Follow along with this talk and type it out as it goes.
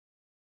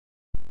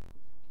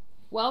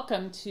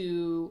Welcome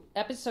to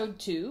episode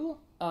 2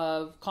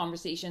 of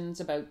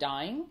Conversations About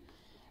Dying,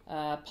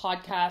 a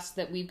podcast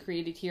that we've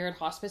created here at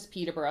Hospice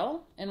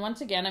Peterborough. And once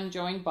again, I'm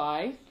joined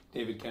by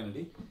David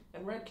Kennedy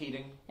and Red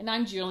Keating. And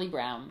I'm Julie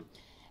Brown.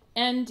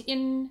 And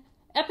in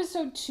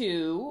episode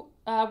 2,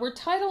 we're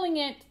titling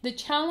it The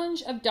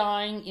Challenge of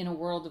Dying in a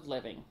World of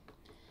Living.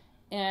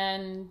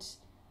 And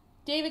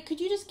David, could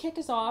you just kick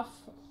us off?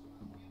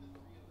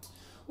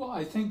 Well,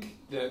 I think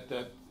that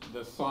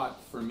the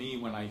thought for me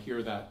when I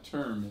hear that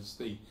term is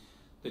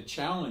the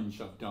challenge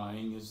of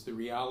dying is the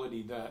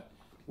reality that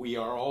we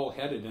are all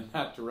headed in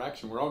that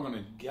direction. We're all going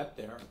to get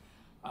there.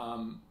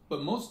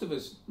 But most of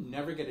us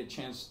never get a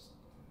chance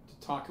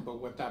to talk about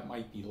what that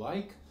might be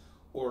like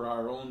or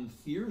our own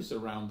fears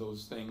around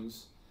those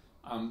things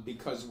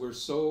because we're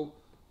so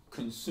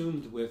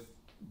consumed with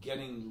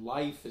getting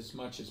life as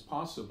much as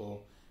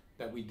possible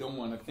that we don't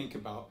want to think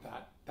about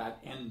that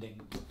ending.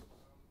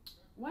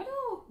 Why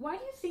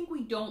do you think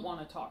we don't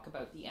want to talk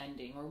about the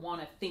ending or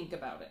want to think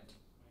about it?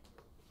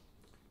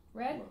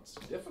 Red? Well, it's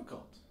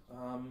difficult.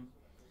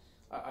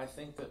 I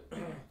think that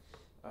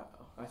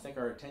I think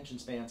our attention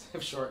spans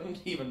have shortened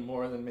even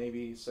more than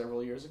maybe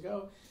several years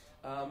ago,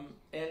 and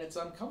it's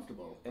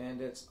uncomfortable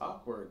and it's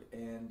awkward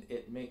and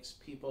it makes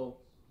people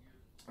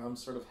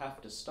sort of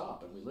have to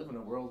stop. And we live in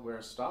a world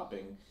where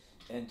stopping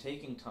and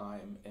taking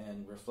time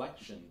and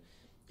reflection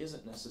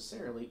isn't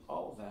necessarily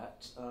all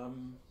that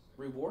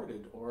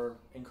rewarded or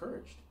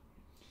encouraged.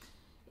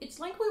 It's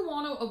like we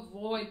want to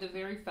avoid the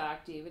very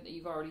fact, David, that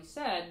you've already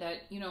said,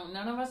 that,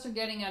 none of us are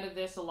getting out of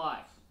this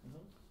alive.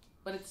 Mm-hmm.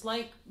 But it's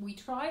like we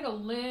try to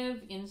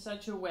live in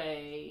such a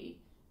way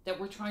that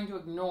we're trying to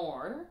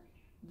ignore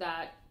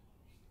that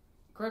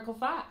critical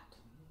fact.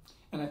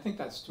 And I think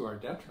that's to our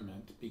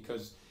detriment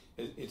because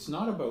it's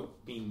not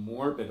about being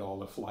morbid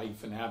all of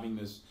life and having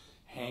this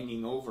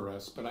hanging over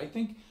us, but I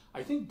think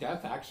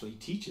death actually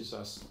teaches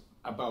us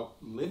about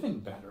living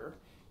better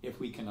if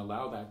we can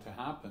allow that to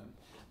happen.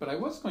 But I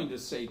was going to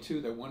say,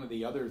 too, that one of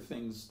the other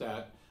things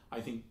that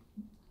I think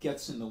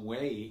gets in the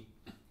way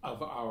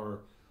of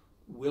our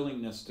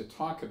willingness to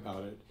talk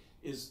about it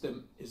is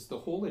the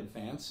whole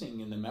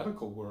advancing in the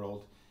medical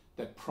world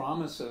that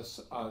promises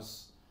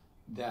us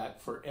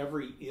that for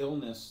every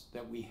illness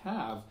that we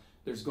have,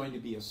 there's going to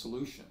be a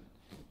solution.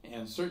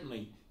 And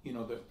certainly,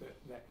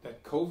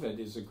 that COVID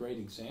is a great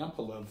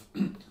example of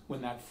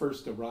when that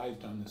first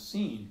arrived on the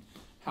scene,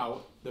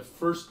 how the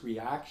first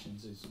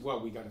reactions is,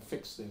 well, we got to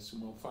fix this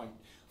and we'll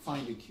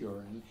find a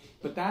cure.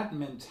 But that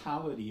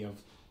mentality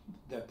of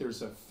that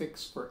there's a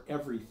fix for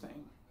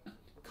everything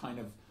kind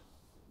of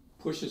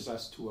pushes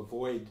us to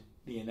avoid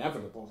the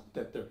inevitable,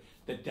 that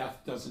death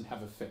doesn't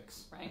have a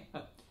fix. Right.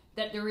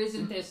 That there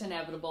isn't this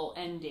inevitable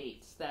end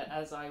date that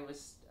as I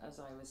was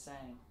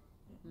saying.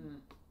 Hmm.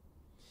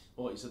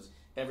 Well, he says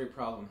every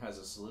problem has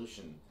a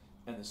solution,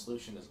 and the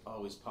solution is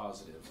always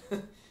positive.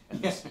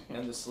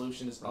 and the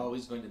solution is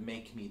always going to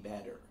make me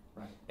better.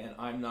 Right. And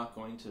I'm not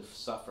going to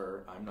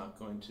suffer, I'm not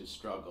going to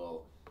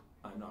struggle,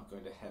 I'm not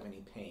going to have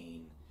any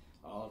pain,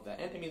 all of that.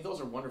 And I mean, those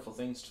are wonderful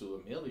things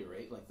to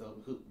ameliorate, like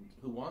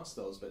who wants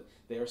those, but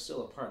they are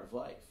still a part of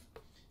life.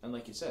 And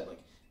like you said,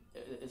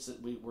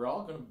 we're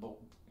all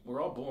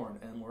born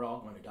and we're all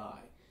going to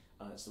die.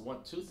 It's the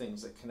two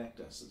things that connect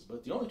us,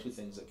 but the only two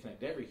things that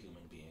connect every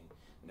human being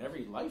and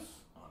every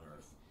life on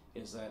earth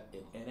is that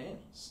it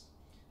ends.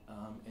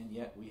 And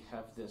yet we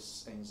have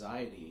this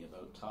anxiety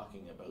about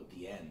talking about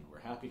the end. We're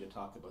happy to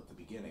talk about the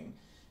beginning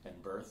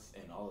and birth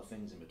and all the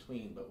things in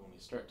between, but when we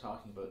start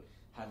talking about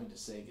having to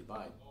say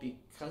goodbye,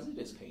 because it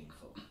is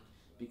painful,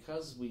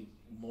 because we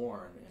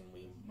mourn and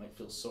we might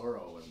feel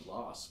sorrow and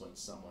loss when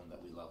someone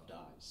that we love dies,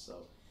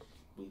 so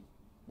we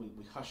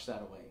hush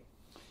that away.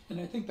 And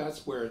I think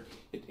that's where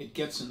it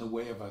gets in the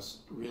way of us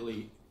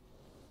really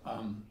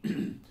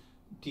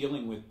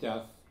dealing with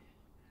death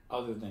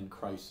other than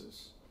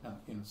crisis.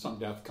 Some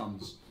death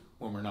comes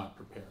when we're not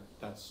prepared.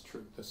 That's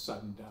true, the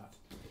sudden death.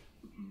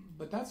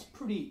 But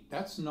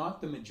that's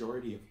not the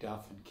majority of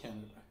death in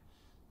Canada.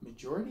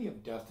 Majority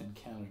of death in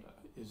Canada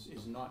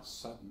is not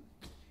sudden,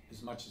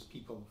 as much as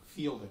people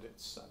feel that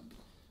it's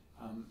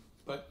sudden.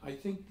 But I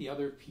think the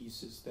other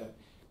piece is that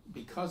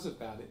because of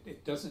that,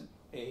 it doesn't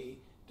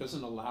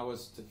allow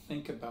us to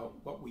think about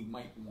what we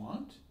might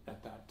want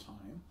at that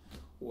time,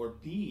 or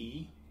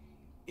B,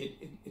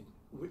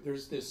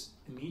 there's this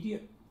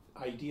immediate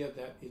idea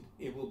that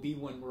it will be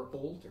when we're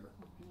older.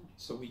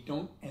 So we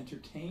don't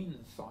entertain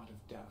the thought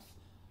of death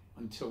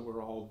until we're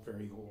all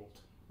very old.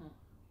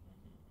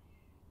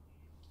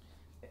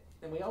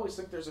 And we always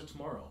think there's a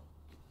tomorrow.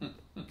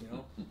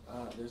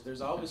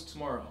 There's always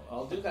tomorrow.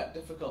 I'll do that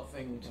difficult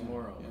thing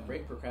tomorrow. Yeah. We're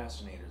great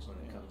procrastinators when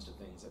it comes to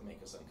things that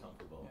make us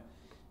uncomfortable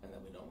and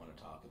that we don't want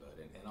to talk about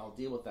it. And I'll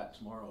deal with that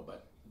tomorrow,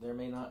 but there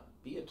may not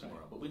be a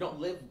tomorrow. But we don't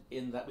live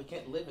in that. We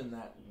can't live in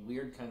that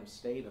weird kind of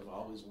state of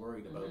always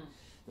worried about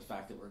the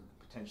fact that we're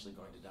potentially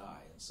going to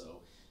die. And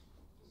so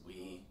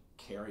we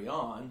carry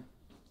on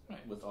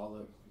with all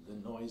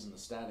the noise and the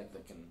static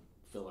that can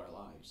fill our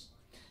lives.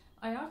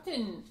 I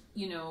often,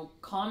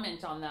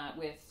 comment on that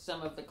with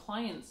some of the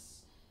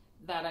clients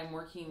that I'm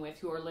working with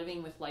who are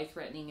living with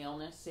life-threatening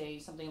illness, say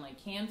something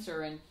like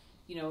cancer, and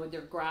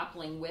they're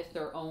grappling with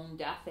their own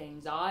death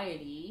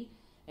anxiety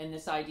and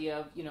this idea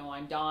of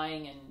I'm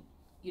dying, and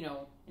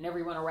and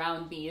everyone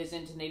around me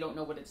isn't, and they don't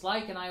know what it's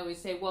like. And I always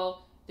say,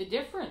 well, the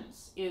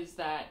difference is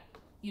that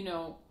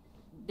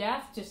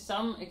death to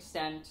some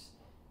extent,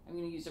 I'm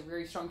going to use a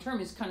very strong term,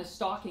 is kind of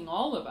stalking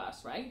all of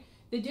us, right?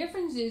 The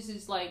difference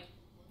is like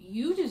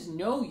you just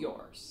know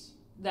yours,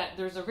 that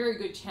there's a very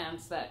good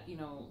chance that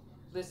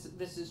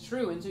this is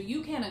true, and so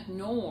you can't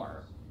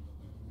ignore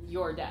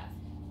your death.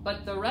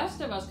 But the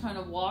rest of us kind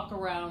of walk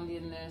around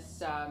in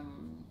this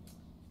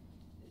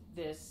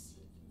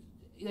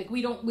like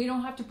we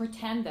don't have to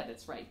pretend that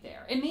it's right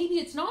there, and maybe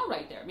it's not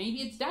right there.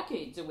 Maybe it's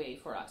decades away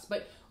for us,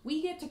 but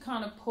we get to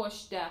kind of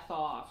push death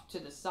off to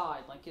the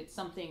side, like it's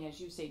something, as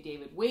you say,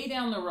 David, way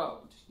down the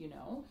road,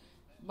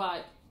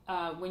 But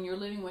when you're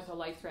living with a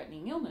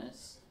life-threatening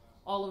illness,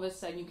 all of a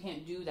sudden you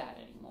can't do that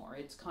anymore.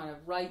 It's kind of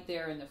right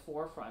there in the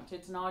forefront.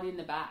 It's not in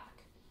the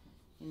back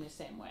in the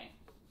same way.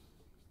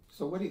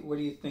 So what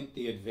do you think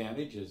the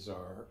advantages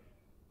are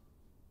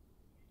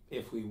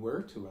if we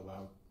were to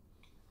allow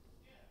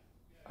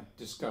a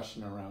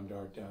discussion around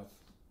our death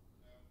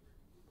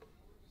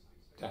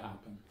to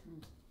happen?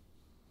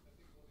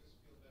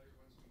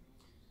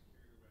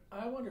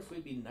 I wonder if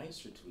we'd be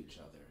nicer to each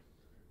other.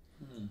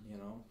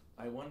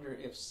 I wonder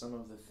if some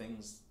of the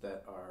things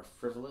that are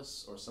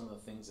frivolous, or some of the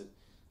things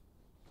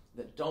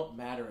that don't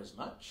matter as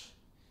much,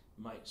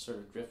 might sort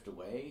of drift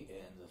away,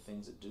 and the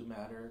things that do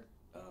matter,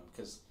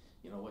 because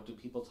what do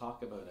people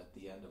talk about at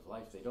the end of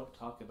life? They don't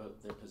talk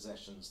about their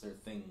possessions, their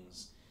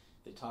things.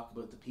 They talk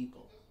about the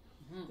people.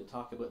 Mm-hmm. They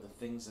talk about the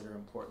things that are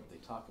important.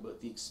 They talk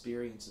about the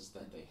experiences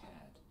that they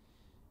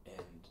had,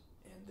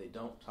 and they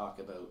don't talk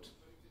about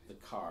the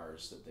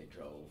cars that they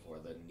drove, or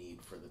the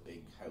need for the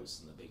big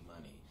house and the big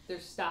money.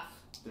 There's stuff.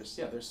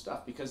 There's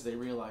stuff, because they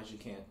realize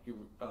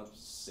you're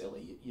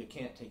silly. You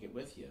can't take it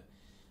with you.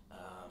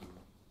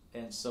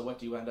 And so what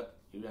do you end up?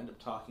 You end up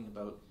talking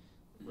about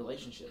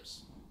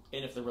relationships.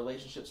 And if the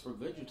relationships were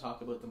good, you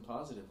talk about them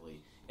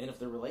positively. And if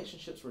the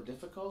relationships were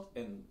difficult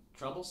and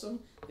troublesome,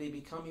 they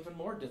become even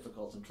more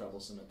difficult and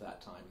troublesome at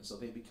that time. And so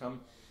they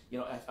become,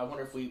 I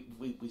wonder if we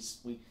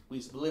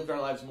lived our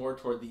lives more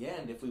toward the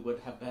end. If we would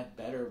have had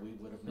better, we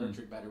would have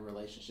nurtured better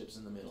relationships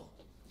in the middle.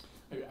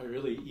 I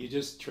really, you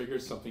just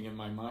triggered something in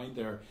my mind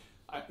there.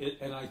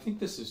 And I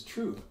think this is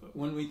true.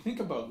 When we think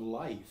about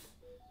life,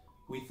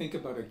 we think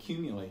about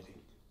accumulating.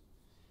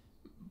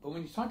 But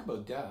when you talk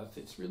about death,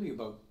 it's really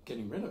about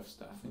getting rid of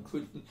stuff,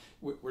 including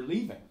we're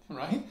leaving,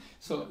 right?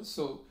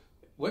 So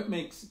what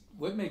makes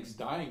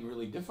dying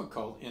really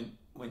difficult, and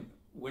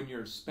when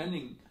you're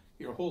spending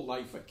your whole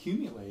life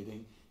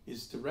accumulating,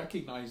 is to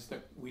recognize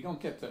that we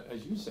don't get to,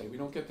 as you say, we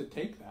don't get to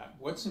take that.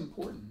 What's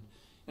important?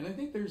 And I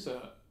think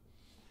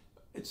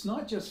it's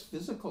not just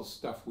physical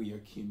stuff we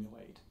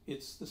accumulate.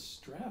 It's the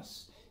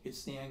stress,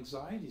 it's the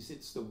anxieties,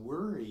 it's the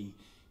worry,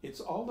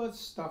 it's all that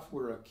stuff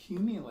we're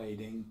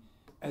accumulating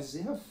as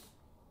if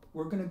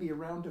we're going to be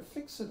around to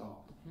fix it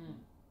all. Mm-hmm.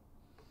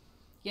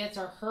 Yeah, it's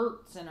our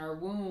hurts and our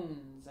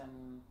wounds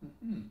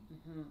and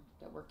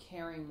that we're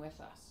carrying with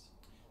us.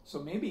 So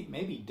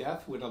maybe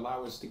death would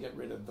allow us to get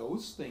rid of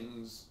those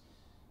things.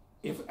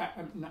 If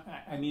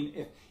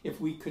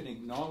we could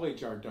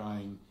acknowledge our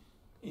dying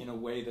in a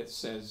way that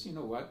says, you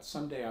know what,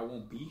 someday I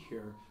won't be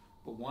here,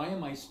 but why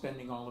am I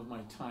spending all of my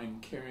time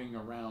carrying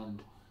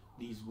around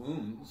these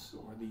wounds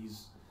or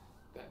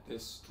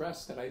this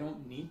stress that I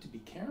don't need to be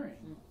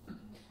carrying?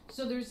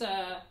 So there's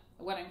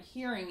what I'm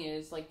hearing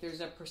is like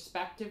there's a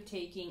perspective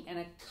taking and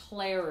a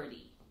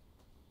clarity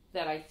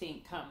that I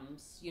think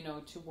comes,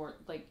 toward,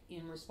 like,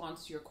 in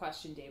response to your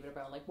question, David,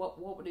 about like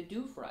what would it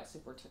do for us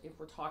if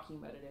we're talking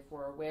about it, if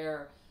we're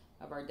aware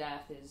of our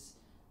death, is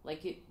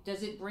like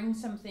does it bring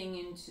something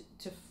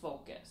into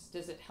focus?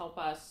 Does it help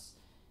us,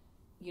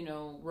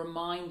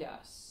 remind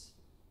us,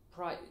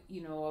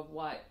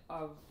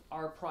 of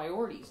our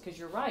priorities? Because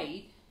you're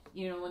right.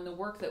 In the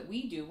work that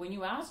we do, when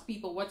you ask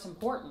people what's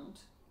important,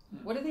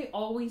 what do they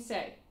always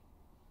say?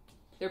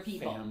 Their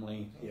people.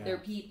 Family. Yeah. Their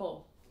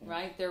people,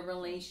 right? Their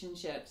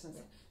relationships. And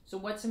so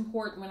what's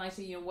important, when I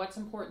say, what's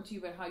important to you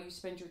about how you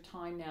spend your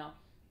time now?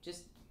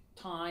 Just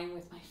time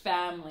with my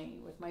family,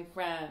 with my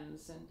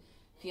friends, and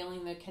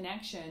feeling the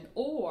connection.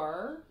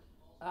 Or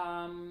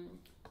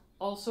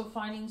also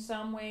finding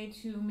some way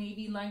to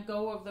maybe let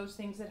go of those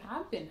things that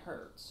have been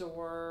hurts,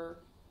 or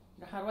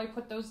how do I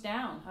put those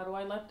down? How do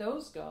I let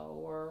those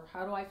go? Or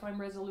how do I find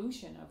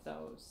resolution of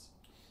those?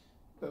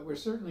 But we're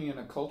certainly in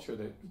a culture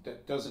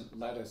that doesn't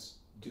let us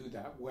do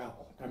that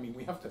well. I mean,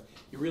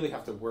 you really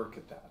have to work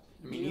at that.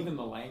 I mean, even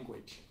the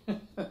language.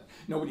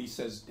 Nobody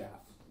says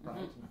death, right?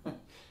 Mm-hmm.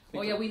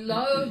 Oh yeah,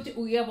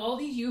 we have all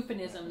these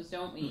euphemisms,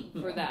 don't we,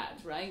 for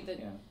that, right? That,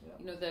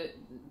 the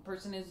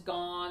person is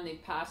gone,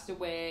 they've passed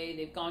away,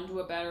 they've gone to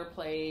a better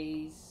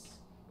place.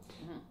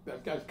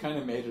 Mm-hmm. I've kind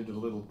of made it a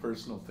little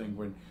personal thing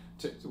when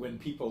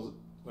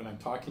I'm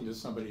talking to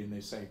somebody and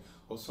they say,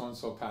 oh,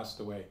 so-and-so passed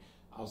away,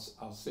 I'll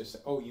say,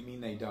 oh, you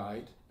mean they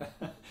died?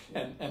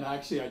 and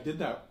actually I did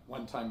that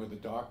one time with a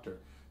doctor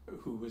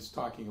who was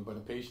talking about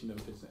a patient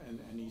of his,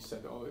 and he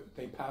said, oh,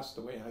 they passed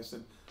away. And I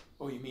said,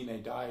 oh, you mean they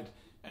died?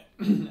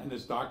 And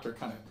this doctor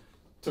kind of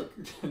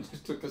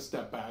took a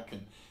step back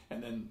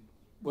and then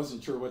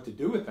wasn't sure what to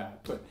do with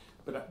that.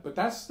 But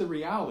that's the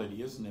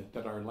reality, isn't it?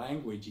 That our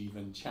language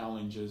even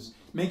challenges,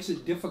 makes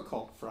it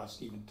difficult for us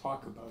to even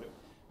talk about it,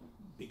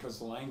 because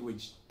the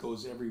language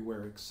goes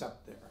everywhere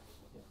except there.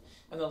 Yeah.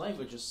 And the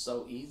language is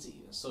so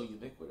easy and so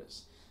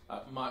ubiquitous.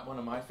 One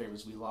of my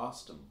favorites, we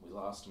lost him. We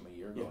lost him a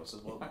year ago. Yeah. I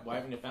said, well, why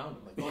haven't you found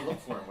him? Like, go look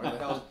for him. Where the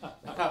hell?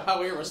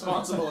 How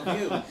irresponsible of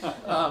you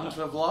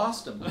to have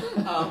lost him.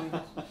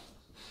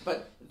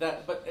 But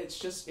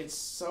it's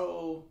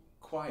so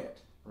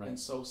quiet, right, and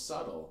so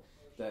subtle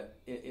that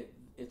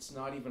that's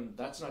not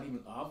even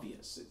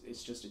obvious.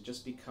 It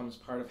just becomes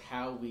part of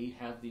how we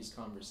have these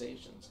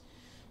conversations.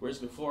 Whereas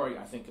before,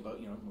 I think about,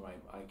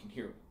 I can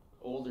hear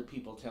older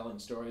people telling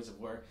stories of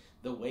where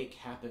the wake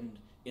happened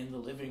in the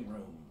living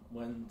room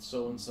when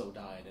so and so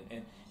died,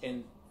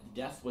 and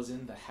death was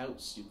in the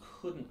house. You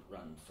couldn't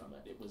run from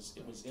it. It was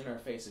in our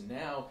face. And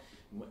now,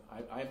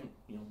 I haven't.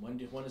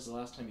 When is the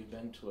last time you've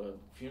been to a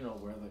funeral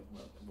where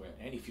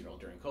any funeral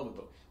during COVID,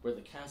 but where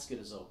the casket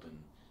is open,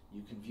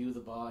 you can view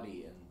the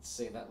body and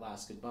say that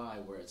last goodbye,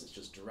 whereas it's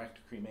just direct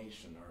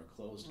cremation or a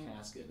closed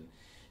casket.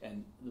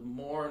 And the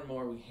more and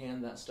more we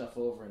hand that stuff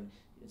over and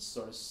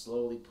sort of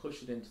slowly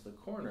push it into the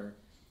corner,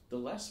 the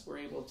less we're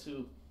able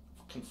to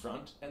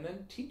confront and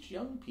then teach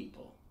young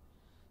people.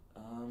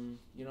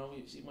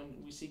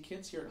 When we see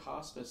kids here at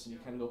hospice, and you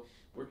kind of go,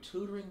 we're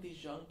tutoring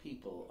these young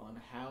people on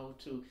how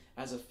to,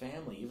 as a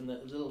family, even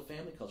the little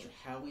family culture,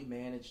 how we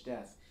manage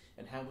death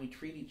and how we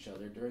treat each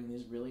other during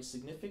these really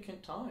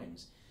significant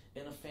times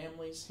in a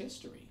family's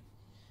history.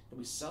 And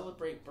we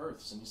celebrate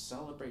births, and we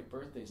celebrate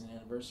birthdays and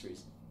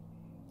anniversaries,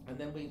 and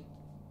then we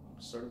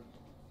sort of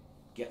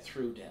get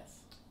through death.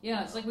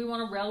 Yeah, it's like we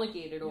want to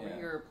relegate it over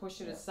here,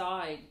 push it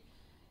aside.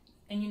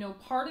 And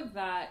part of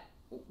that,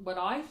 what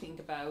I think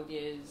about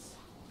is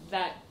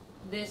that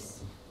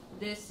this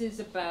is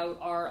about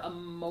our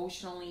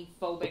emotionally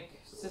phobic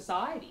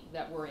society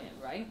that we're in,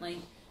 right? Like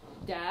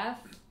death,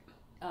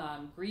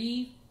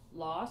 grief,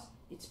 loss,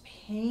 it's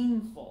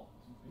painful.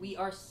 We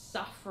are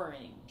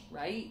suffering,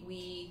 right?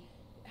 We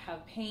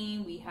have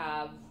pain, we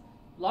have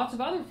lots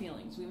of other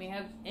feelings. We may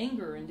have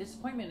anger and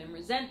disappointment and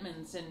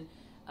resentments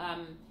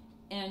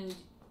and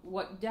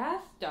what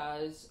death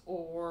does,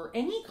 or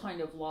any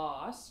kind of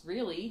loss,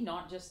 really,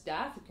 not just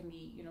death. It can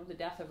be, the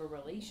death of a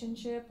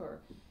relationship or,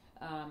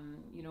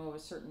 a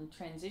certain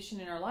transition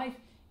in our life.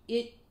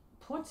 It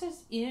puts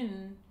us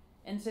in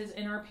and says,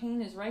 and our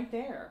pain is right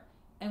there.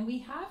 And we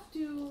have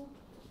to,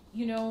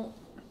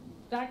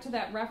 back to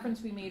that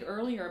reference we made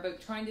earlier about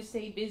trying to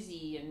stay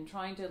busy and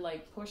trying to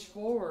push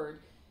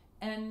forward.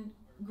 And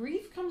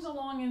grief comes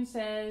along and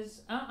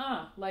says,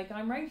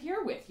 I'm right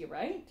here with you,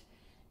 right?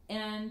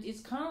 And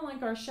it's kind of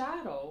like our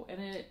shadow, and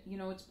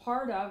it's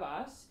part of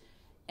us.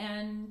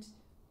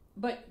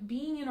 But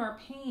being in our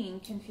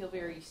pain can feel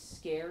very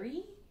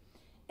scary.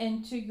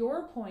 And to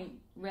your point,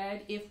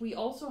 Red, if we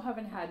also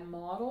haven't had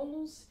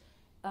models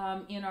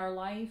in our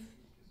life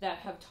that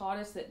have taught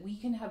us that we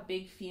can have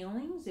big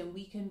feelings and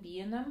we can be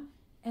in them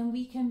and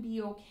we can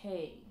be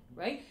okay,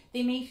 right?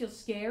 They may feel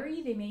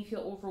scary, they may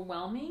feel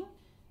overwhelming,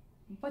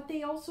 but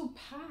they also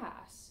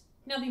pass.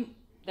 Now,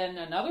 then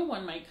another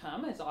one might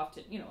come, as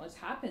often, as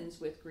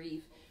happens with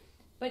grief,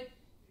 but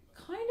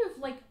kind of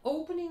like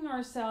opening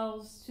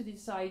ourselves to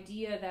this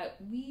idea that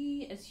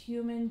we as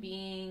human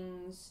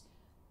beings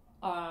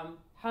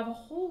have a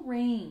whole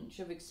range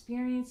of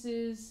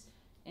experiences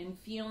and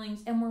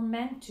feelings, and we're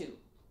meant to.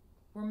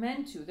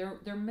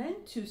 They're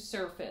meant to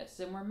surface,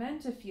 and we're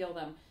meant to feel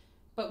them,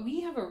 but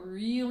we have a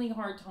really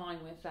hard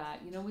time with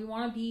that. We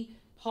want to be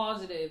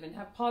positive and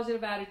have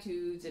positive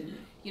attitudes and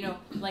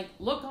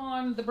look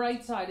on the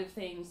bright side of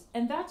things,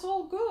 and that's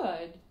all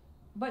good,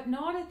 but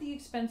not at the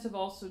expense of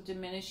also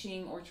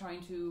diminishing or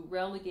trying to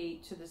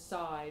relegate to the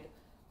side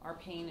our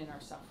pain and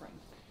our suffering.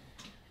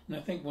 And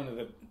I think one of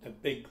the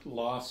big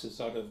losses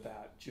out of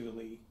that,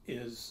 Julie,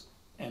 is,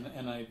 and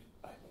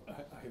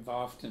I've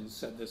often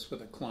said this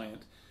with a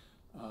client,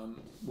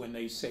 when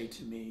they say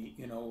to me,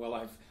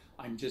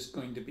 I'm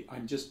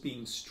just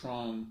being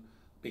strong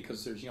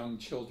because there's young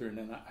children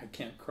and I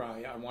can't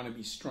cry. I want to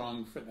be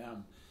strong for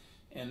them.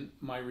 And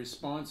my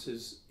response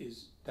is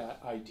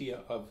that idea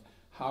of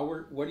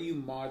what are you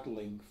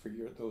modeling for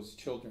those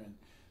children?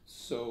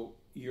 So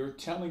you're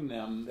telling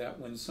them that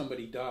when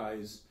somebody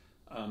dies,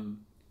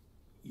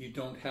 you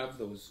don't have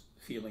those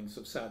feelings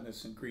of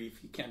sadness and grief.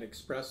 You can't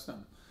express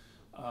them,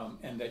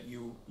 and that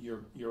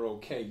you're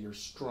okay. You're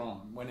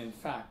strong. When in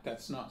fact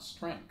that's not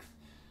strength.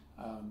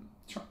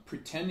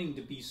 Pretending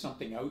to be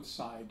something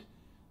outside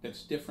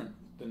that's different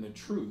than the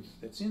truth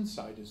that's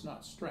inside is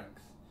not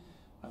strength.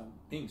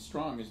 Being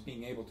strong is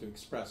being able to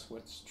express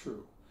what's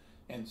true.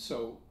 And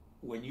so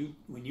when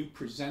you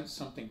present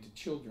something to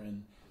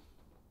children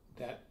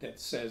that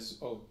says,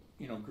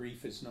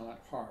 grief is not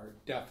hard,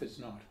 death is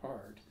not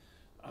hard,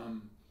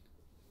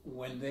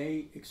 when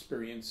they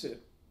experience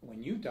it,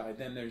 when you die,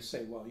 then they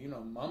say, well,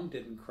 Mom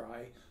didn't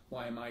cry,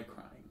 why am I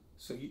crying?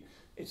 So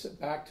it's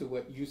back to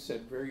what you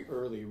said very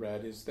early,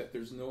 Red, is that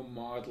there's no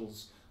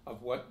models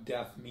of what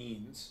death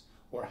means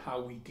or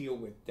how we deal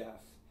with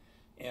death.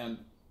 And,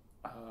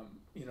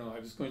 I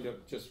was going to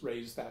just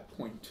raise that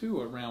point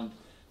too around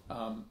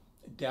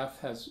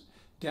death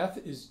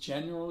is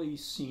generally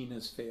seen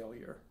as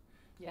failure.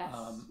 Yes.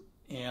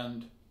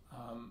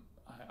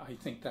 I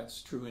think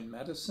that's true in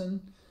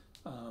medicine.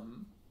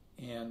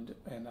 And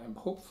I'm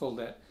hopeful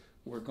that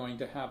we're going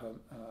to have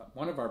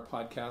one of our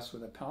podcasts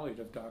with a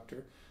palliative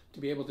doctor to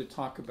be able to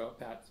talk about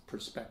that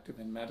perspective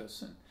in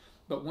medicine.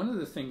 But one of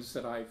the things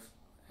that I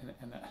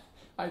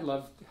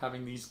love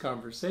having these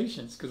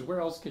conversations, because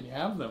where else can you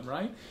have them,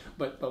 right?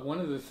 But one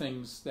of the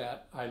things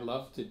that I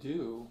love to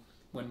do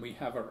when we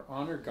have our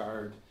honor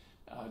guard,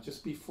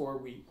 just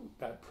before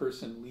that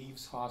person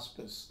leaves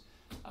hospice,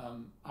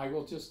 I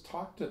will just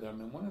talk to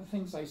them. And one of the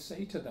things I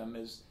say to them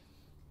is,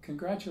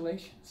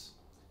 congratulations,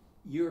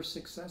 you're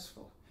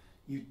successful.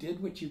 You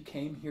did what you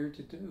came here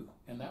to do,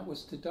 and that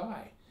was to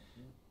die.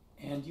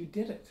 And you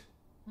did it.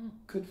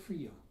 Good for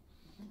you.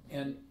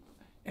 And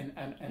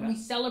we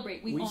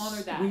celebrate, we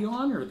honor that. We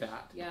honor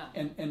that. Yeah.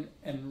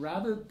 And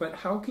rather, but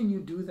how can you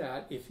do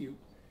that if you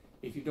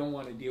don't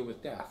want to deal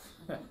with death?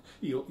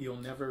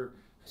 You'll never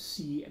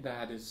see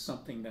that as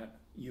something that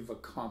you've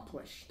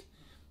accomplished.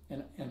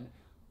 And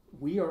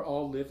we are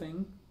all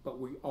living, but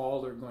we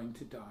all are going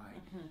to die.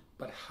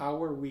 But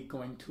how are we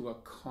going to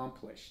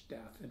accomplish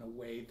death in a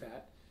way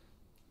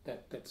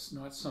that's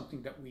not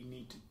something that we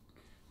need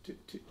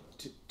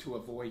to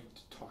avoid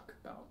to talk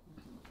about?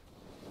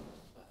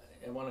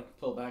 I want to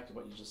pull back to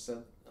what you just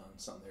said on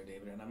something there,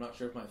 David, and I'm not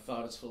sure if my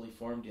thought is fully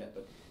formed yet,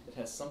 but it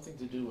has something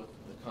to do with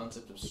the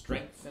concept of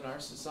strength in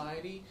our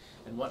society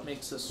and what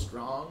makes us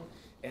strong,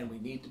 and we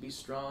need to be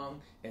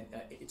strong, and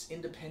it's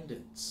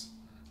independence.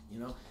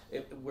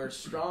 If we're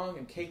strong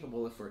and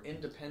capable, if we're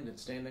independent,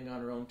 standing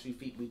on our own 2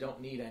 feet, we don't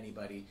need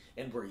anybody,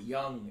 and we're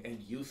young and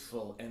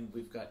youthful, and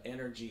we've got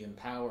energy and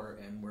power,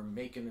 and we're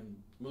making and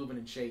moving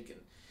and shaking.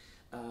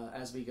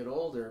 As we get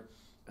older,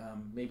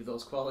 maybe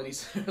those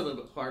qualities are a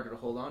little bit harder to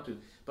hold on to,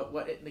 but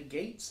what it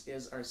negates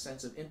is our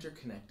sense of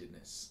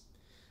interconnectedness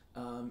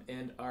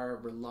and our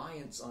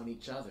reliance on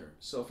each other.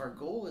 So if our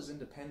goal is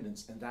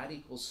independence and that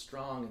equals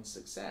strong and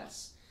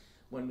success,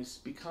 when we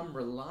become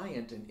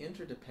reliant and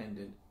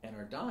interdependent and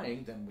are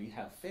dying, then we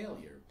have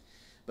failure.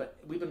 But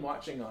we've been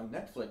watching on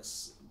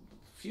Netflix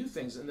a few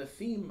things, and the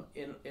theme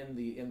in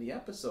the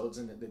episodes,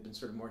 and they've been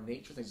sort of more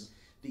nature things, is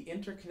the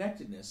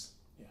interconnectedness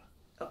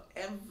of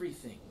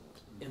everything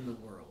in the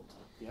world.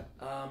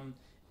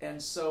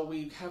 And so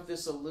we have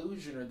this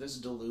illusion or this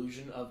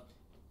delusion of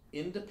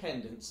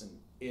independence and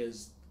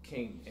is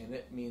king, and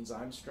it means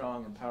I'm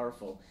strong and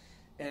powerful.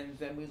 And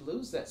then we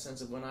lose that sense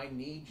of when I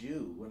need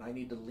you, when I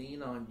need to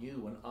lean on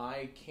you, when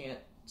I can't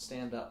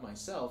stand up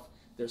myself,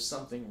 there's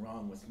something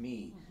wrong with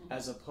me,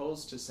 as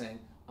opposed to saying,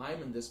 I'm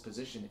in this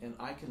position and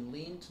I can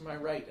lean to my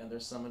right and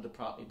there's someone to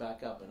prop me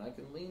back up, and I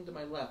can lean to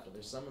my left and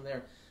there's someone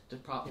there to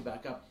prop me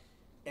back up.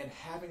 And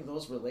having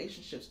those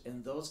relationships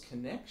and those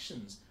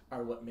connections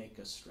are what make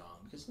us strong,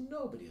 because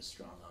nobody is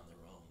strong on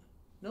their own.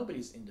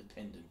 Nobody's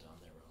independent on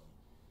their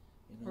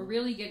own. We're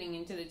really getting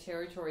into the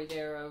territory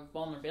there of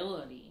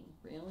vulnerability,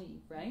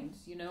 really, right?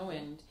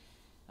 And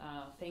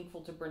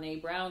thankful to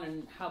Brene Brown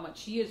and how much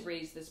she has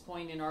raised this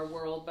point in our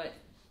world, but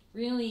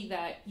really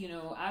that,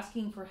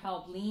 asking for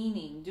help,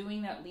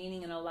 doing that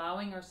leaning and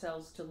allowing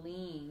ourselves to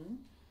lean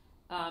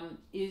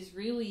is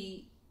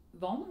really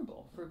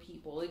vulnerable for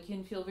people. It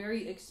can feel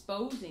very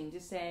exposing to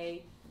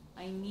say,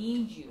 I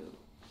need you,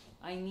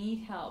 I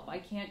need help, I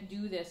can't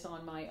do this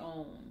on my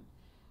own.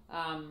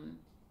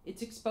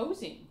 It's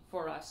exposing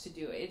for us to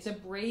do it. It's a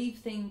brave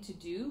thing to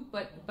do,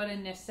 but a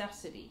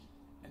necessity.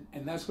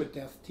 And that's what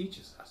death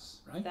teaches us,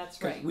 right?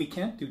 That's right. We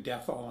can't do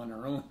death all on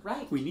our own.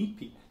 Right. We need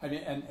people.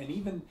 And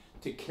even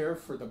to care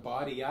for the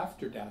body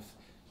after death,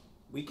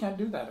 we can't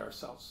do that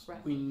ourselves.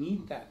 Right. We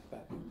need that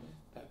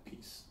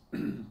piece.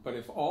 But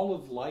if all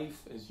of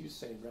life, as you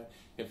say, right,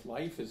 if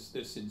life is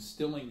this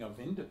instilling of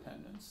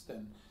independence,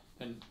 then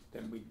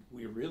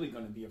we're really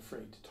going to be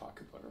afraid to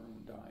talk about our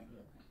own dying.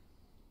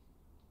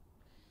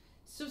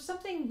 So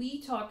something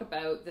we talk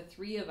about, the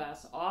three of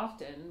us,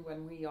 often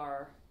when we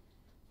are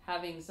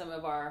having some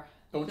of our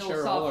Don't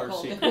share all our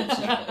philosophical...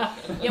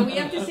 secrets. Yeah, we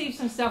have to save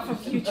some stuff for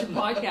future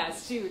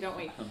podcasts too, don't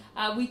we?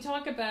 We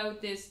talk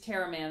about this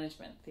terror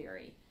management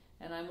theory,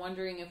 and I'm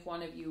wondering if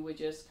one of you would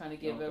just kind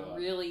of give a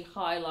really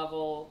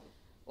high-level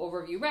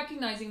overview,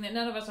 recognizing that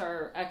none of us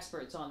are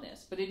experts on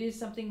this, but it is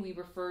something we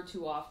refer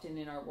to often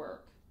in our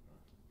work.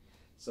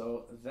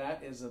 So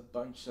that is a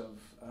bunch of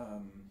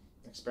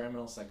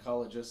experimental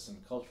psychologists and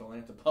cultural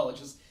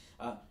anthropologists.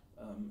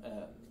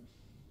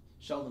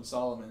 Sheldon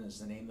Solomon is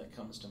the name that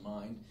comes to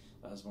mind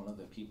as one of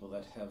the people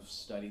that have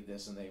studied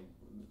this, and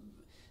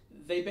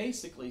they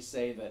basically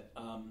say that,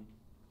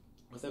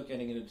 without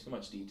getting into too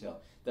much detail,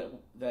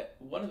 that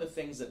one of the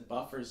things that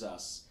buffers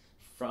us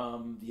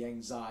from the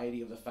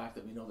anxiety of the fact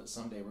that we know that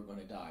someday we're going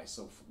to die.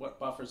 So what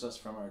buffers us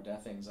from our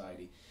death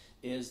anxiety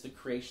is the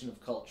creation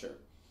of culture.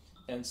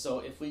 And so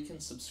if we can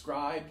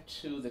subscribe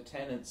to the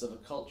tenets of a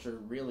culture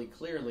really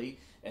clearly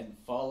and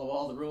follow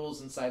all the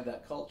rules inside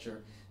that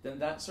culture, then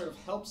that sort of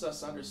helps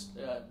us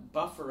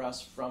buffer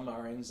us from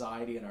our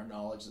anxiety and our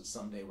knowledge that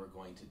someday we're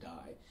going to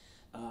die.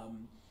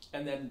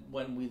 And then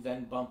when we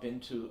then bump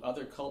into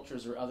other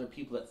cultures or other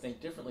people that think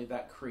differently,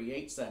 that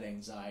creates that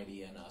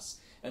anxiety in us.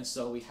 And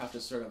so we have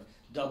to sort of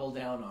double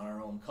down on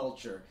our own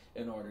culture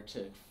in order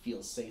to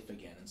feel safe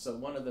again. And so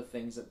one of the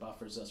things that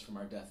buffers us from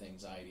our death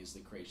anxiety is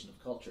the creation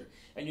of culture.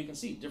 And you can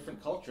see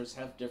different cultures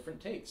have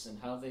different takes in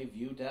how they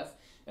view death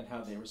and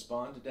how they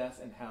respond to death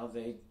and how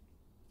they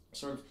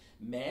sort of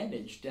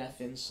manage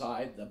death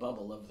inside the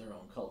bubble of their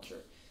own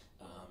culture.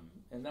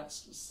 And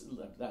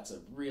that's a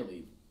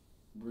really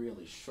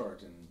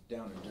short and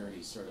down and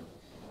dirty sort of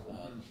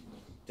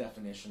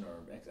definition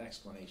or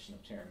explanation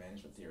of terror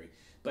management theory.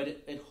 But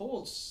it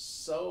holds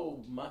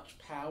so much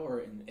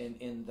power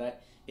in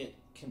that it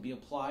can be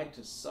applied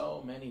to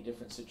so many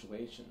different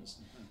situations.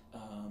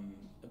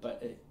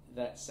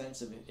 That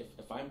sense of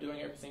if I'm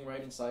doing everything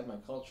right inside my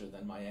culture,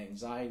 then my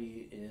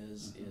anxiety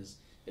is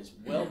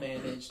well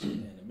managed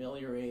and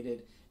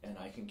ameliorated, and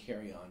I can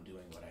carry on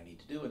doing what I need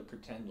to do and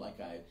pretend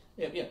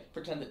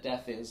pretend that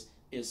death is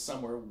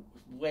somewhere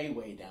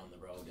way down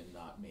the road and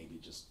not maybe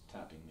just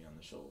tapping me on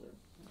the shoulder.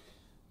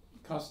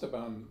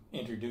 Kostobaum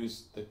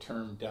introduced the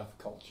term death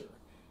culture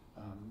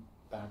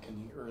back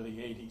in the early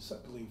 80s,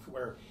 I believe,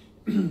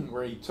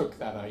 where he took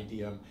that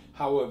idea.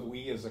 How have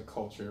we as a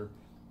culture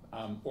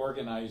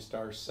organized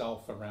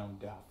ourselves around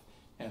death,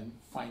 and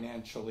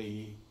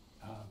financially,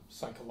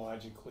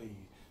 psychologically,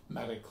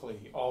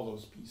 medically, all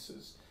those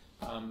pieces.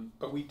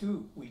 But we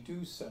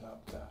do set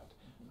up that.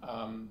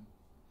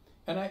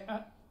 And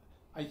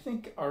I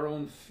think our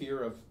own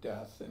fear of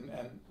death, and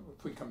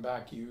if we come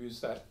back, you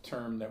use that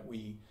term that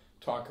we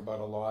talk about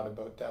a lot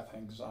about death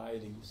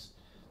anxieties.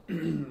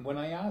 When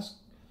I ask,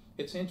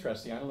 it's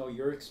interesting, I don't know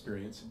your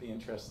experience, it'd be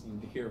interesting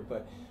to hear,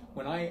 but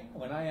when I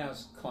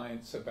ask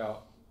clients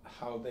about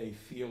how they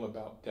feel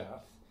about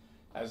death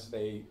as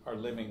they are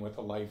living with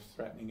a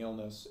life-threatening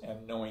illness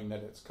and knowing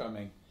that it's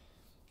coming,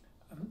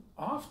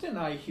 often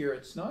I hear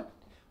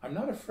I'm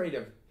not afraid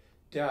of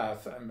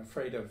death, I'm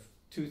afraid of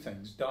two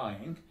things: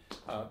 dying,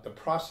 the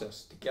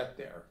process to get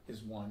there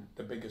is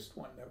the biggest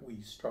one that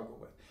we struggle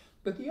with.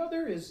 But the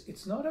other is,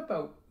 it's not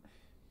about,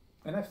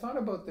 and I've thought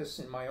about this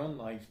in my own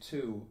life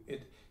too,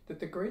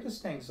 that the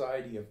greatest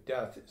anxiety of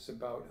death is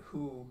about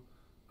who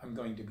I'm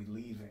going to be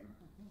leaving.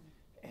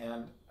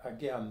 And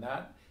again,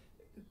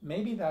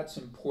 maybe that's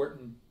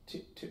important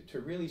to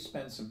really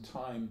spend some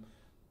time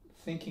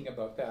thinking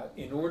about that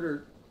in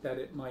order that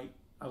it might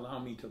allow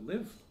me to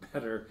live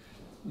better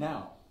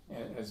now,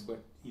 as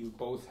what you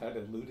both had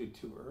alluded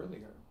to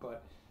earlier.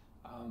 But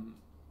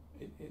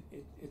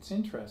it's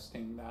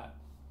interesting, that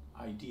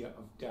idea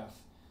of death,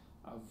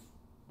 of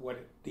what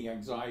the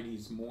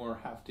anxieties more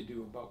have to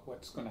do about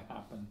what's going to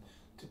happen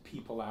to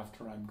people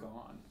after I'm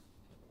gone.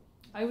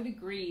 I would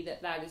agree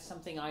that is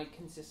something I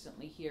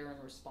consistently hear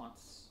in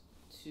response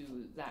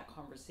to that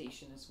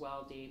conversation as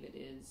well, David,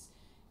 is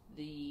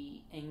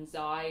the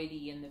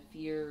anxiety and the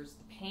fears,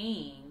 the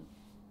pain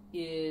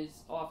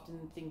is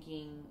often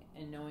thinking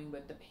and knowing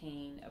about the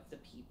pain of the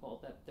people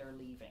that they're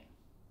leaving,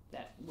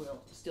 that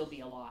will still be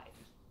alive.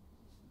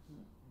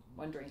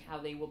 Wondering how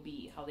they will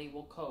be, how they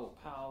will cope,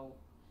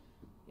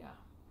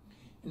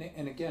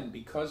 And again,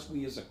 because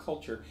we as a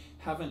culture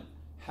haven't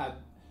had,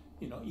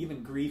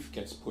 even grief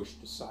gets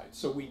pushed aside.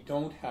 So we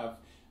don't have,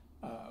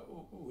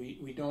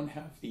 we don't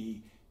have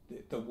the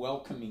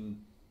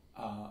welcoming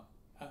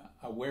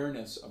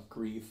awareness of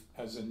grief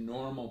as a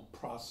normal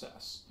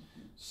process,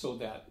 so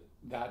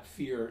that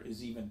fear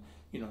is even,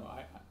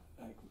 I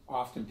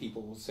often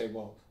people will say,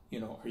 well,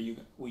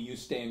 will you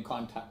stay in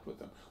contact with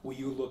them? Will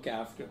you look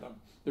after them?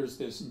 There's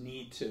this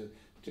need to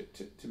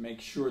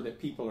make sure that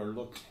people are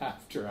looked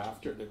after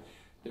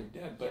they're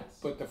dead.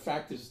 But the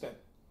fact is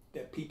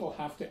that people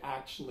have to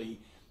actually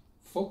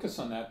focus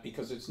on that,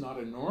 because it's not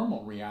a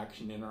normal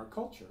reaction in our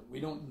culture. We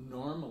don't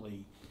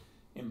normally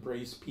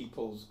embrace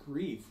people's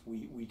grief.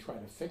 We try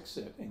to fix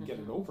it and get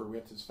it over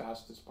with as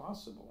fast as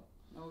possible.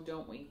 Oh,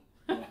 don't we?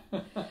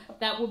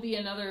 That will be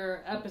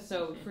another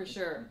episode for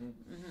sure.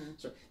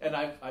 Sure. And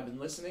I've been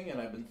listening,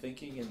 and I've been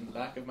thinking in the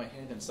back of my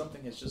head, and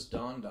something has just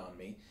dawned on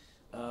me.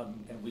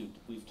 And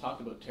we've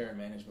talked about terror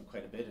management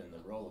quite a bit in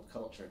the role of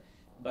culture,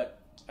 but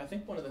I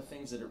think one of the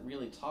things that it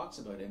really talks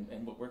about,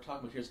 and what we're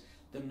talking about here, is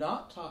them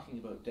not talking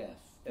about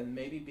death, and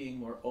maybe being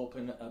more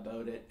open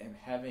about it and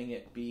having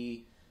it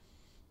be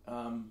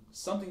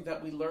something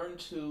that we learn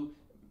to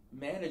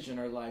manage in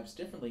our lives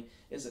differently.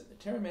 Is that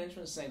terror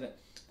management is saying that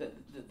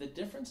the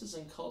differences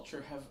in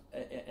culture have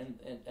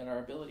and our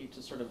ability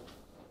to sort of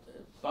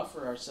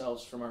buffer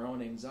ourselves from our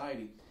own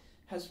anxiety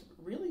has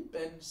really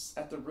been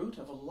at the root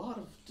of a lot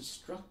of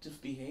destructive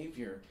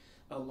behavior,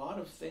 a lot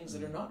of things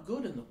that are not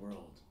good in the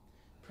world.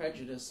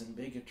 Prejudice and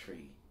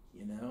bigotry,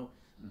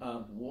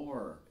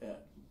 war,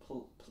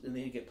 and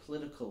they get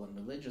political and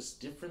religious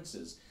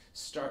differences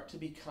start to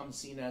become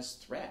seen as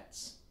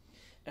threats.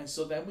 And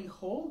so then we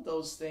hold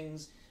those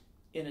things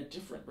in a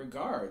different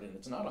regard, and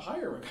it's not a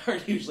higher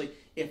regard usually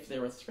if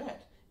they're a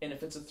threat. And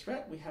if it's a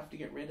threat, we have to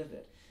get rid of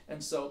it.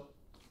 And so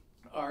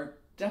our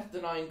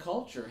death-denying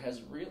culture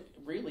has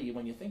really,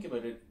 when you think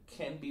about it,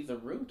 can be the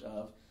root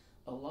of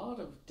a lot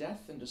of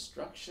death and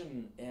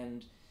destruction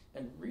and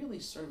really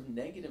sort of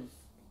negative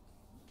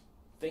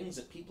things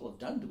that people have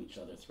done to each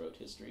other throughout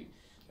history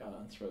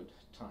and throughout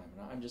time.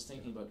 And I'm just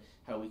thinking about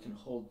how we can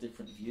hold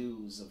different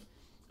views of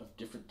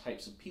different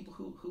types of people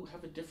who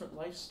have a different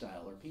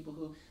lifestyle, or people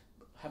who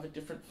have a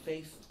different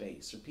faith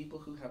base, or people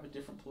who have a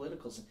different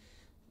political.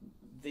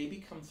 They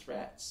become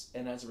threats,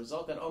 and as a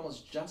result, that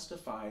almost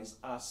justifies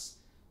us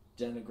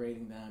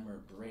denigrating them or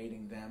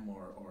berating them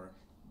or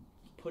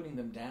putting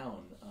them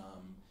down,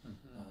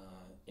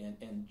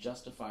 and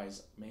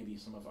justifies maybe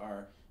some of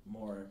our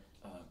more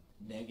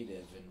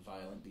negative and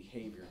violent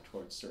behavior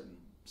towards certain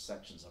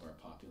sections of our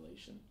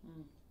population.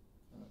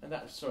 And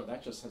that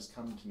just has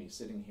come to me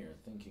sitting here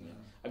thinking.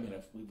 I mean,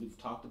 we've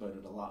talked about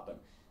it a lot, but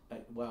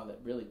wow, that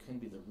really can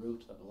be the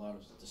root of a lot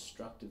of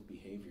destructive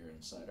behavior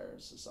inside our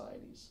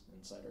societies,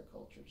 inside our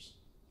cultures.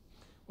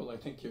 Well, I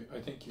think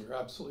you're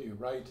absolutely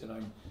right,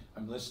 and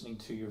I'm listening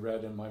to you,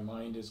 Red, and my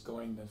mind is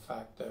going the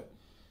fact that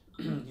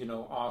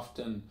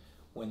often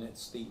when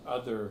it's the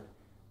other,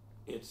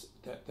 it's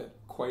that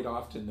quite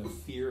often the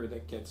fear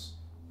that gets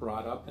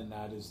brought up in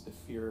that is the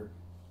fear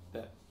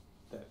that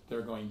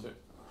they're going to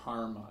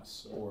harm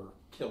us or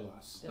kill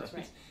us. That's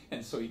right.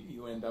 And so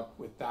you end up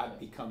with that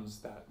becomes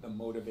the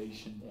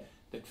motivation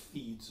that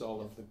feeds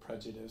all of the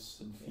prejudice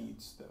and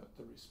feeds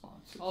the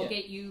response. I'll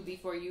get you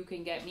before you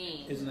can get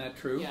me. Isn't that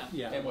true?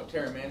 Yeah. And what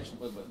terror management,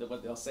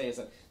 what they'll say is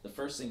that the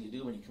first thing you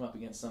do when you come up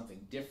against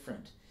something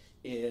different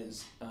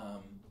is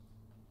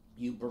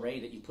you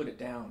berate it, you put it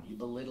down, you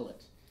belittle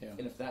it. Yeah.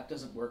 And if that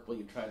doesn't work, well,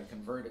 you try to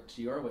convert it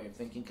to your way of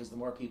thinking, because the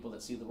more people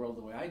that see the world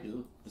the way I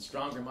do, the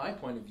stronger my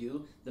point of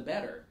view, the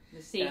better.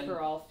 The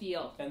safer I'll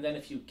feel. And then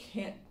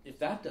if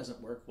that doesn't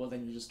work, well,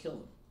 then you just kill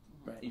them.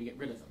 Right. You get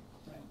rid of them.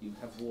 Right. You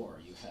have war.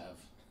 You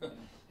have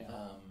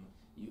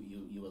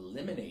you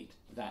eliminate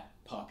that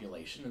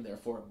population, and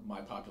therefore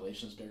my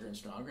population is bigger and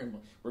stronger, and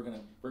we're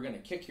gonna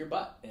kick your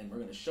butt, and we're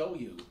gonna show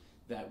you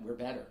that we're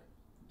better,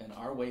 and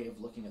our way of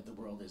looking at the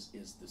world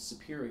is the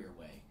superior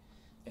way,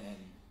 and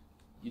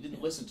you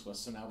didn't listen to us,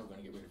 so now we're going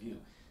to get rid of you.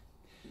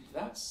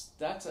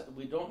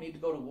 We don't need to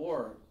go to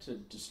war to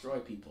destroy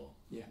people.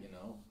 Yeah.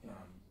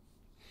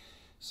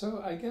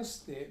 So I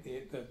guess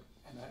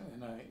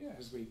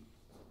as we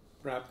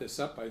wrap this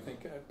up, I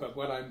think, but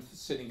what I'm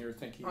sitting here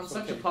thinking on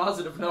such a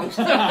positive note.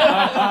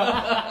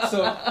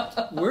 So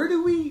where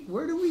do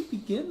we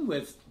begin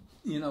with?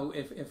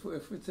 If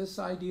with this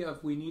idea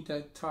of we need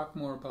to talk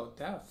more about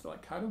death,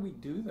 like how do we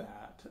do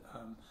that?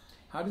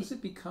 How does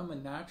it become a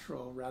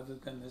natural rather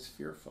than this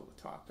fearful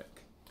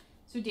topic?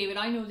 So, David,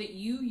 I know that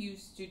you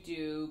used to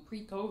do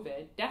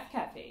pre-COVID death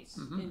cafes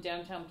in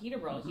downtown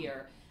Peterborough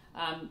here,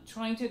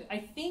 trying to, I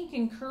think,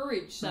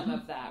 encourage some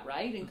of that,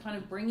 right? And kind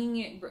of bringing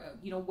it,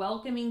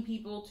 welcoming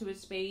people to a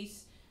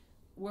space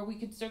where we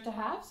could start to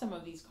have some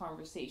of these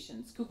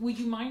conversations. Would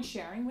you mind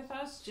sharing with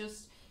us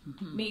just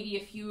maybe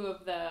a few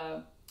of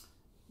the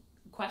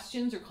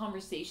questions or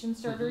conversation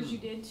starters you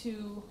did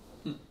to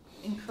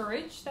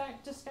encourage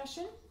that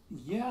discussion?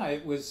 Yeah,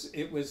 it was.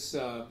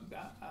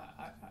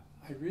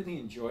 I really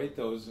enjoyed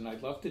those, and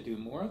I'd love to do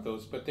more of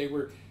those. But they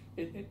were.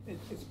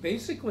 It's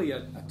basically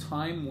a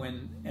time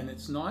when, and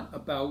it's not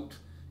about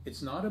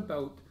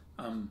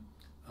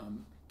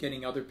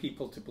getting other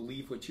people to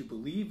believe what you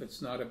believe.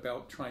 It's not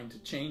about trying to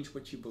change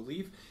what you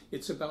believe.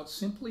 It's about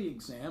simply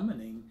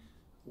examining,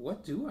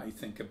 what do I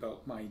think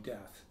about my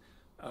death?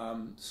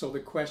 So the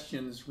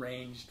questions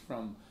ranged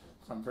from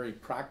very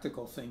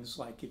practical things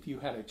like, if you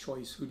had a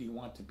choice, who do you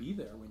want to be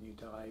there when you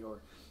die, or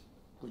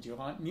would you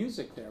want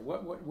music there?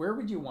 Where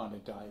would you want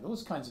to die?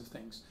 Those kinds of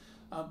things.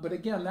 But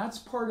again, that's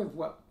part of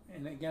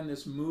and again,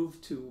 this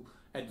move to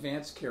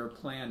advanced care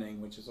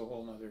planning, which is a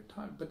whole other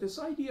time. But this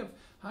idea of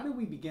how do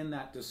we begin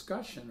that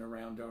discussion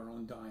around our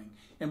own dying,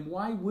 and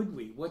why would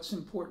we? What's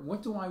important?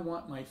 What do I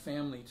want my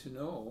family to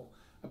know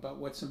about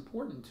what's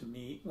important to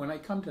me when I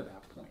come to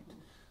that point?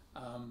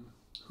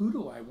 Who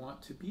do I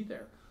want to be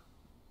there?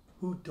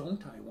 Who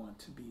don't I want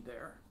to be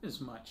there as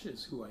much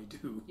as who I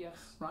do?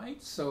 Yes.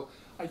 Right? So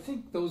I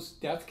think those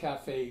Death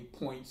Cafe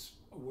points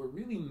were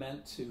really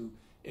meant to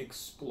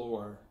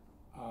explore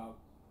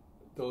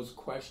those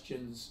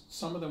questions.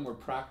 Some of them were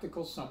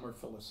practical, some were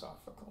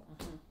philosophical.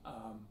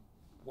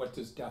 What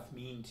does death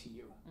mean to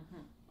you?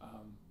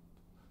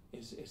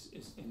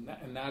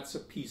 And that's a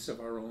piece of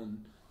our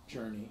own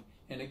journey.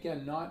 And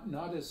again,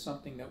 not as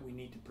something that we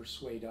need to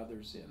persuade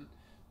others in,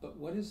 but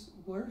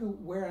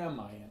where am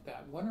I at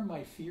that? What are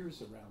my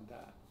fears around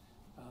that?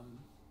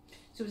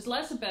 So it's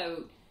less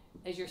about,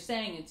 as you're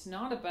saying, it's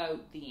not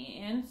about the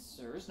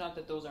answers, not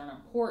that those aren't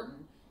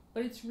important,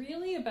 but it's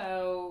really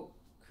about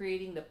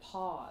creating the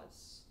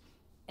pause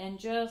and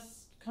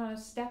just kind of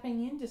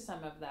stepping into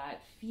some of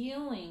that,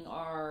 feeling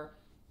our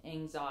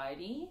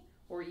anxiety,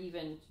 or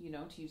even,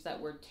 to use that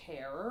word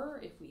terror,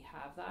 if we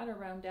have that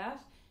around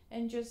death,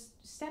 and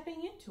just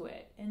stepping into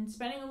it and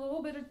spending a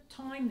little bit of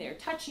time there,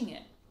 touching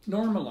it.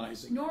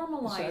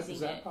 Normalizing. Is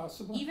that it.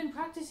 possible? Even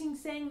practicing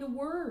saying the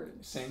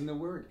word. Saying the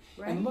word.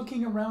 Right? And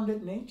looking around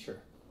at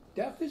nature.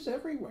 Death is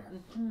everywhere.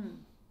 Mm-hmm.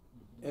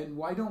 And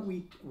why don't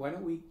we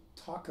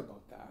talk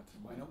about that?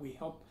 Why don't we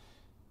help?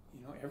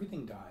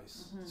 Everything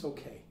dies. Mm-hmm. It's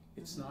okay.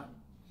 It's not.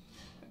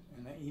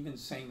 And even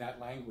saying that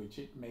language,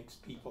 it makes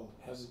people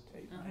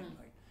hesitate. Mm-hmm. Right?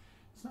 Like,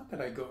 it's not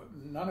that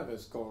none of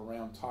us go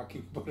around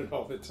talking about it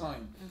all the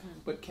time. Mm-hmm.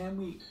 But can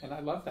we, and I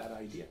love that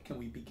idea, can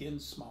we begin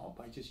small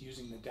by just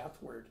using the death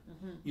word,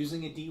 Mm-hmm.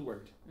 using a D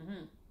word?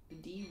 Mm-hmm. The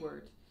D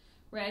word.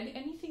 Red,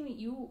 anything that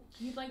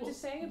you'd like to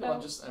say no,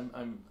 about?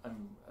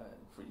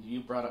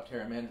 You brought up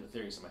terror management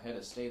theory, so my head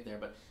has stayed there.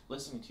 But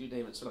listening to you,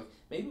 David, sort of like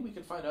maybe we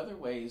could find other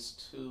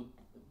ways to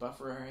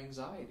buffer our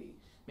anxiety.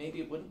 Maybe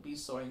it wouldn't be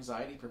so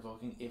anxiety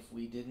provoking if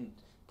we didn't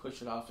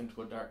push it off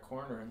into a dark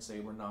corner and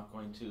say we're not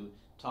going to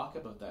talk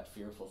about that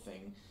fearful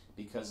thing,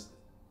 because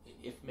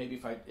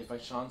if I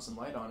shone some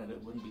light on it,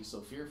 it wouldn't be so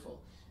fearful,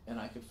 and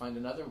I could find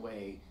another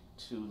way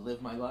to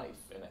live my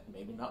life, and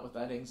maybe not with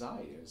that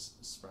anxiety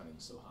is running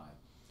so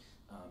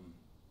high.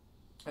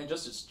 And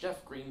just as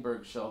Jeff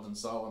Greenberg, Sheldon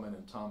Solomon,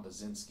 and Tom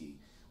Basinski,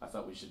 I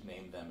thought we should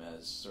name them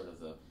as sort of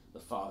the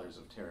fathers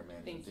of terror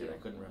management theory. I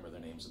couldn't remember their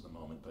names at the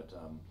moment, but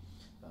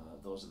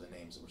those are the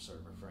names that we're sort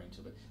of referring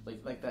to. But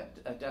like that,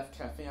 a death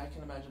cafe, I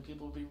can imagine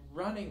people would be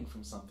running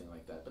from something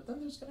like that. But then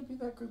there's going to be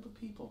that group of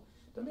people.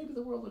 Then maybe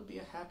the world would be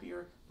a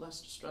happier, less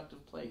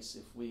destructive place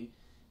if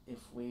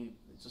we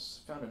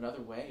just found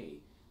another way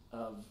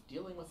of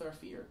dealing with our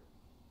fear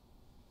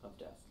of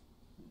death.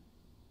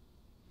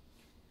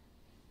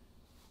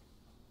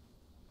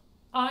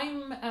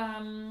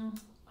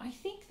 I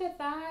think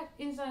that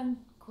is a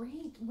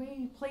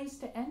great place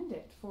to end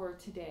it for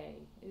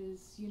today,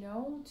 is,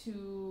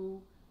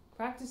 to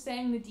practice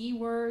saying the D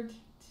word,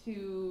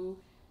 to,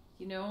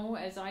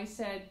 as I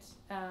said,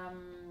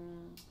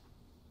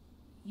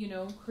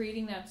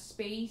 creating that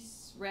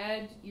space.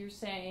 Red, you're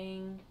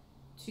saying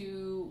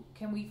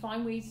can we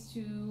find ways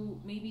to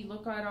maybe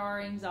look at our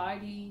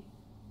anxiety,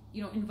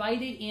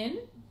 invite it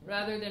in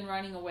rather than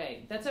running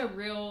away. That's a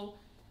real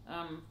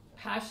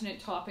passionate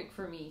topic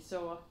for me.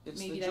 So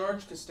it's maybe the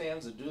George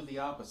Costanza do the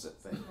opposite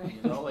thing.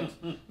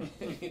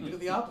 If you do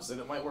the opposite,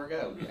 it might work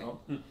out.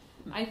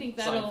 I think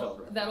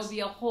that'll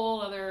be a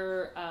whole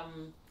other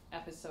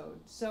episode.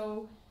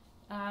 So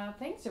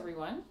thanks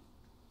everyone.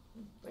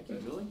 Thank you,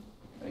 Julie.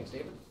 Thanks,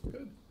 David.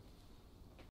 Good.